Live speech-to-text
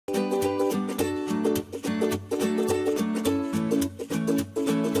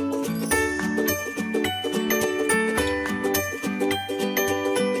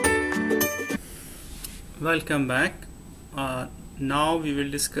Welcome back. Now we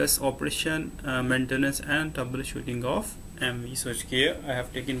will discuss operation, maintenance and troubleshooting of MV switchgear. I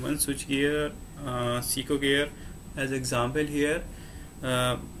have taken one switchgear, SWGR as example here.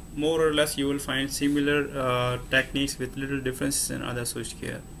 More or less you will find similar techniques with little differences in other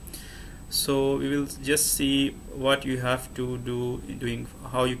switchgear. So we will just see what you have to do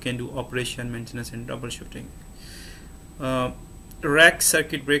how you can do operation, maintenance and troubleshooting. Rack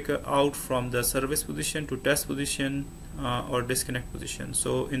circuit breaker out from the service position to test position or disconnect position.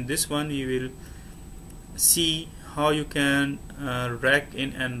 So in this one you will see how you can rack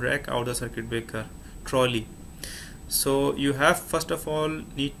in and rack out the circuit breaker trolley. So you have first of all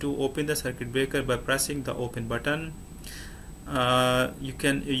need to open the circuit breaker by pressing the open button.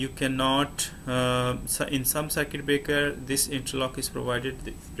 You cannot in some circuit breaker this interlock is provided,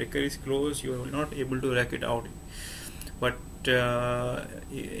 the breaker is closed, you are not able to rack it out. But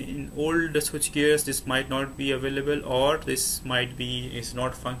in old switch gears this might not be available, or this might be is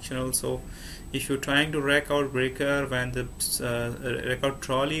not functional. So if you're trying to rack out breaker when the rack out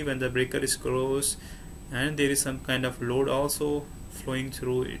trolley when the breaker is closed and there is some kind of load also flowing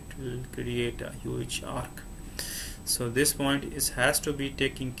through, it will create a huge arc. So this point has to be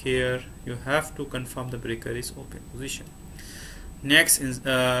taken care. You have to confirm the breaker is open position. Next is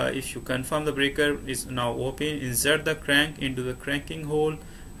if you confirm the breaker is now open, insert the crank into the cranking hole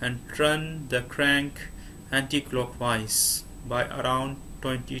and turn the crank anti-clockwise by around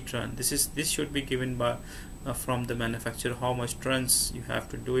 20 turn. This should be given by from the manufacturer, how much turns you have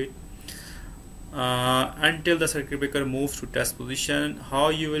to do it until the circuit breaker moves to test position. How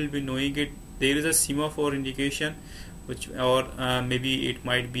you will be knowing it? There is a semaphore indication, or maybe it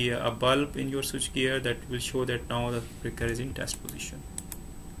might be a bulb in your switchgear that will show that now the breaker is in test position.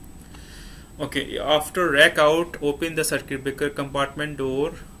 Okay, after rack out, open the circuit breaker compartment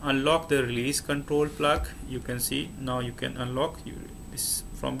door, unlock the release control plug. You can see now you can unlock this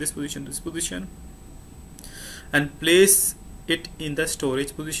from this position to this position and place it in the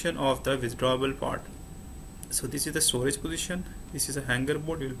storage position of the withdrawable part. So this is the storage position, this is a hanger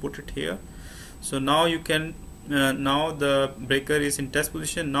board, you will put it here. So now you can now the breaker is in test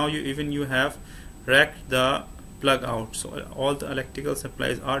position. Now you have racked the plug out, so all the electrical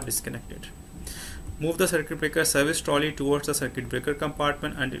supplies are disconnected. Move the circuit breaker service trolley towards the circuit breaker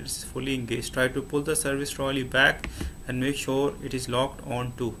compartment and it is fully engaged. Try to pull the service trolley back and make sure it is locked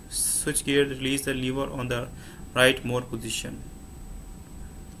on to switchgear. Release the lever on the right more position.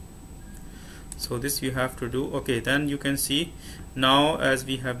 So this you have to do. Okay, then you can see now, as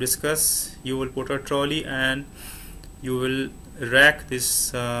we have discussed, you will put a trolley and you will rack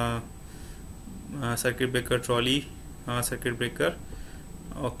this circuit breaker trolley circuit breaker,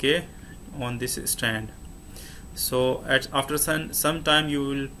 okay, on this stand. So after some time you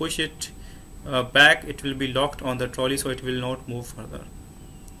will push it back, it will be locked on the trolley, so it will not move further.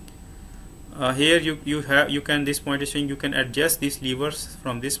 Here you can, this point is showing you can adjust these levers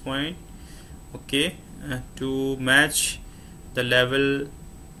from this point, okay, to match the level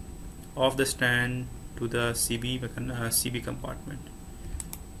of the stand to the CB compartment.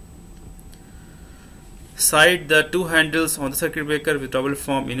 Slide the two handles on the circuit breaker with double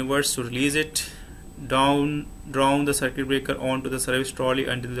form inwards to release it. Down the circuit breaker onto the service trolley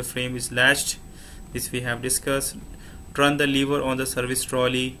until the frame is latched. This we have discussed. Turn the lever on the service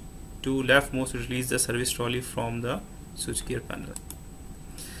trolley to leftmost to release the service trolley from the switchgear panel.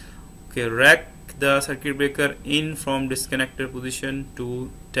 Okay, rack the circuit breaker in from disconnected position to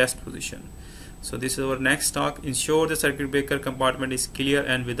test position. So this is our next talk. Ensure the circuit breaker compartment is clear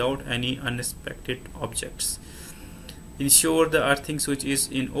and without any unexpected objects. Ensure the earthing switch is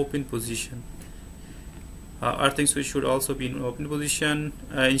in open position. Earthing switch should also be in open position.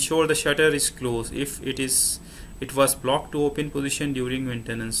 Ensure the shutter is closed. If it was blocked to open position during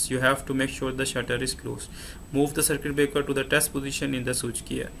maintenance, you have to make sure the shutter is closed. Move the circuit breaker to the test position in the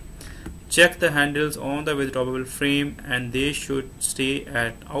switchgear. Check the handles on the withdrawable frame and they should stay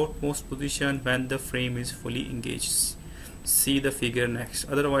at outmost position when the frame is fully engaged. See the figure next,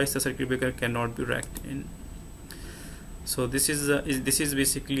 otherwise the circuit breaker cannot be racked in. So this is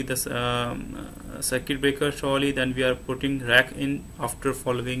basically the circuit breaker trolley. Then we are putting rack in after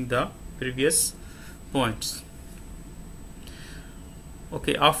following the previous points.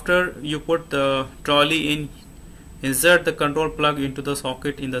 Okay, after you put the trolley in, insert the control plug into the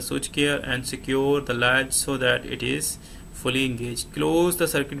socket in the switchgear and secure the latch so that it is fully engaged. Close the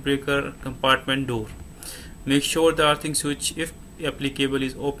circuit breaker compartment door. Make sure the earthing switch, if applicable,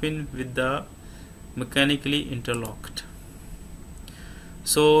 is open with the mechanically interlocked.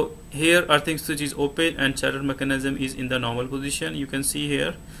 So here earthing switch is open and shutter mechanism is in the normal position. You can see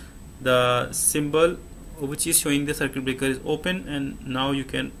here the symbol which is showing the circuit breaker is open, and now you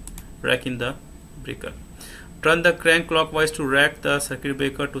can rack in the breaker. Turn the crank clockwise to rack the circuit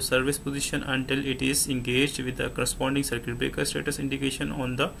breaker to service position until it is engaged with the corresponding circuit breaker status indication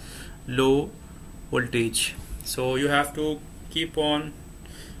on the low voltage. So you have to keep on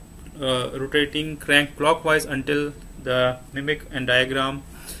rotating crank clockwise until the mimic and diagram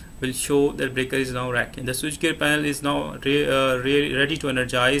will show that breaker is now racking. The switchgear panel is now ready to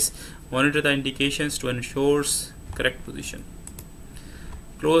energize. Monitor the indications to ensure correct position.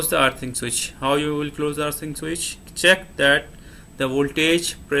 Close the earthing switch. How you will close the earthing switch? Check that the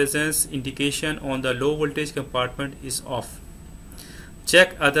voltage presence indication on the low voltage compartment is off.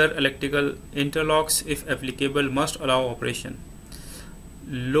 Check other electrical interlocks. If applicable, must allow operation.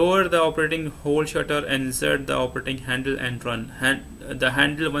 Lower the operating hole shutter and insert the operating handle and run the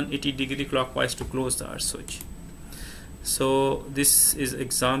handle 180 degree clockwise to close the earth switch. So this is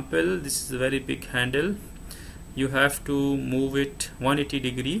example. This is a very big handle. You have to move it 180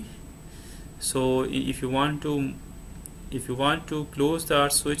 degree. So if you want to close the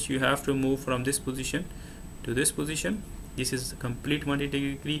earth switch, you have to move from this position to this position. This is complete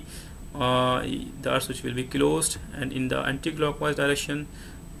 180 degree. The earth switch will be closed, and in the anti-clockwise direction,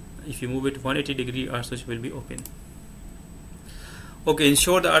 if you move it 180 degree, earth switch will be open. Okay,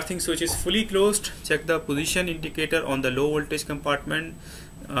 ensure the earthing switch is fully closed. Check the position indicator on the low voltage compartment.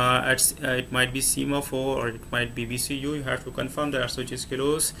 It might be semaphore or it might be BCU. You have to confirm the earth switch is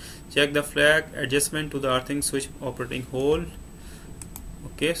closed. Check the flag adjustment to the earthing switch operating hole.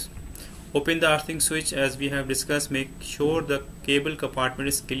 Okay, open the earthing switch as we have discussed. Make sure the cable compartment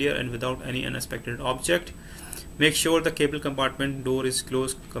is clear and without any unexpected object. Make sure the cable compartment door is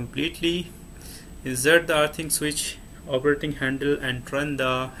closed completely. Insert the earthing switch operating handle and turn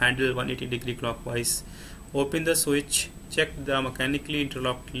the handle 180 degree clockwise. Open the switch. Check the mechanically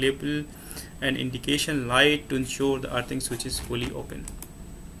interlocked label and indication light to ensure the earthing switch is fully open.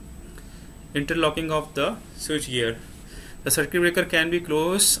 Interlocking of the switchgear. The circuit breaker can be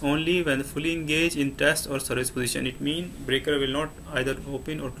closed only when fully engaged in test or service position. It means breaker will not either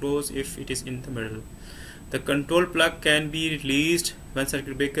open or close if it is in the middle. The control plug can be released when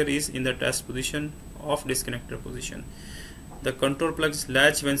circuit breaker is in the test position of disconnector position. The control plug is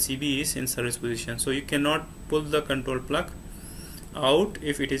latched when CB is in service position. So you cannot pull the control plug out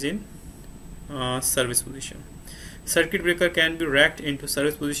if it is in service position. Circuit breaker can be racked into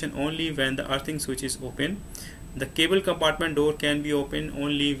service position only when the earthing switch is open. The cable compartment door can be open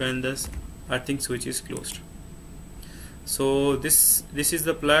only when the earthing switch is closed. So this is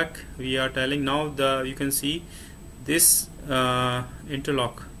the plug we are telling now. You can see this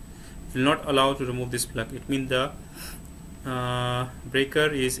interlock will not allow to remove this plug. It means the breaker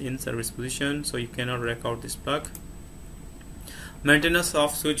is in service position, so you cannot rack out this plug. Maintenance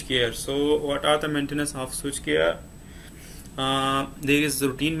of switchgear. So what are the maintenance of switchgear? There is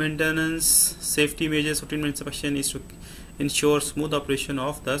routine maintenance, safety measures. Routine inspection is to ensure smooth operation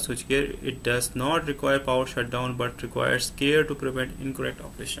of the switchgear. It does not require power shutdown but requires care to prevent incorrect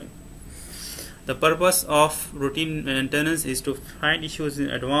operation. The purpose of routine maintenance is to find issues in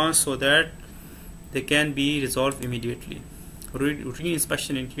advance so that they can be resolved immediately. Routine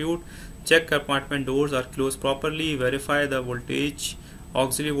inspection include check compartment doors are closed properly, verify the voltage,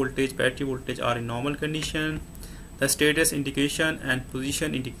 auxiliary voltage, battery voltage are in normal condition, the status indication and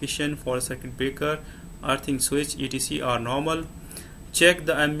position indication for circuit breaker, earthing switch, etc. are normal. Check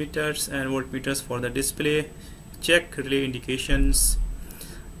the ammeters and voltmeters for the display. Check relay indications.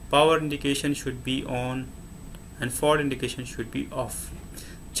 Power indication should be on and fault indication should be off.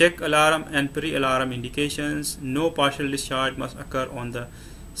 Check alarm and pre-alarm indications. No partial discharge must occur on the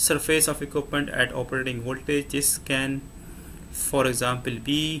surface of equipment at operating voltage. This can, for example,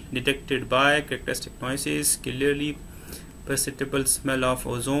 be detected by characteristic noises, clearly perceptible smell of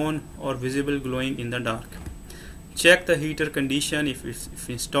ozone, or visible glowing in the dark. Check the heater condition if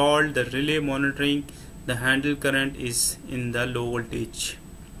installed. The relay monitoring the handle current is in the low voltage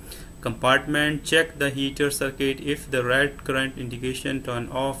compartment. Check the heater circuit if the red current indication turn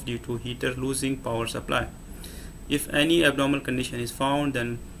off due to heater losing power supply. If any abnormal condition is found,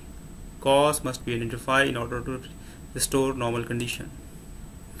 then cause must be identified in order to restore normal condition.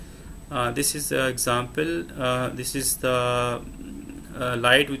 This is the example. This is the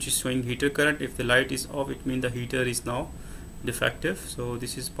light which is showing heater current. If the light is off, it means the heater is now defective. So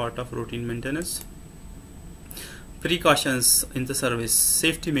this is part of routine maintenance. Precautions in the service.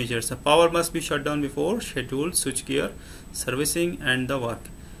 Safety measures. The power must be shut down before scheduled switchgear servicing and the work.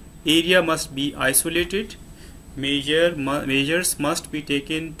 Area must be isolated. Measures must be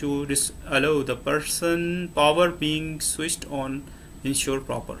taken to allow the power being switched on. Ensure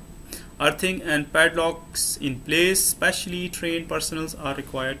proper Earthing and padlocks in place. Specially trained personnel are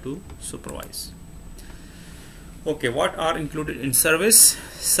required to supervise. Okay, what are included in service?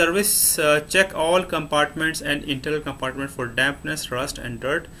 Service, check all compartments and internal compartment for dampness, rust and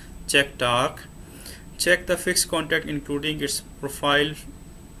dirt. Check torque. Check the fixed contact including its profile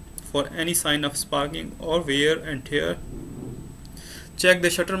for any sign of sparking or wear and tear. Check the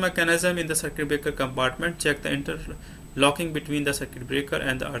shutter mechanism in the circuit breaker compartment. Check the interlocking between the circuit breaker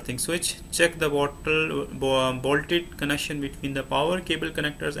and the earthing switch. Check the bolted connection between the power cable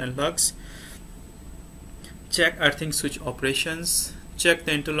connectors and lugs. Check earthing switch operations. Check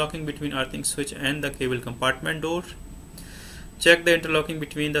the interlocking between earthing switch and the cable compartment door. Check the interlocking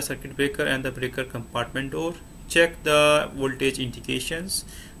between the circuit breaker and the breaker compartment door. Check the voltage indications.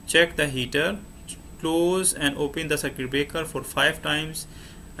 Check the heater. Close and open the circuit breaker for 5 times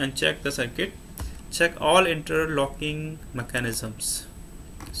and check the circuit. Check all interlocking mechanisms.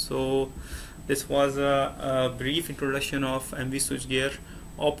 So this was a brief introduction of MV switchgear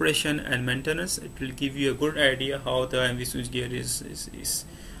operation and maintenance. It will give you a good idea how the MV switchgear is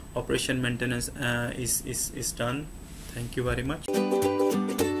operation maintenance is done. Thank you very much.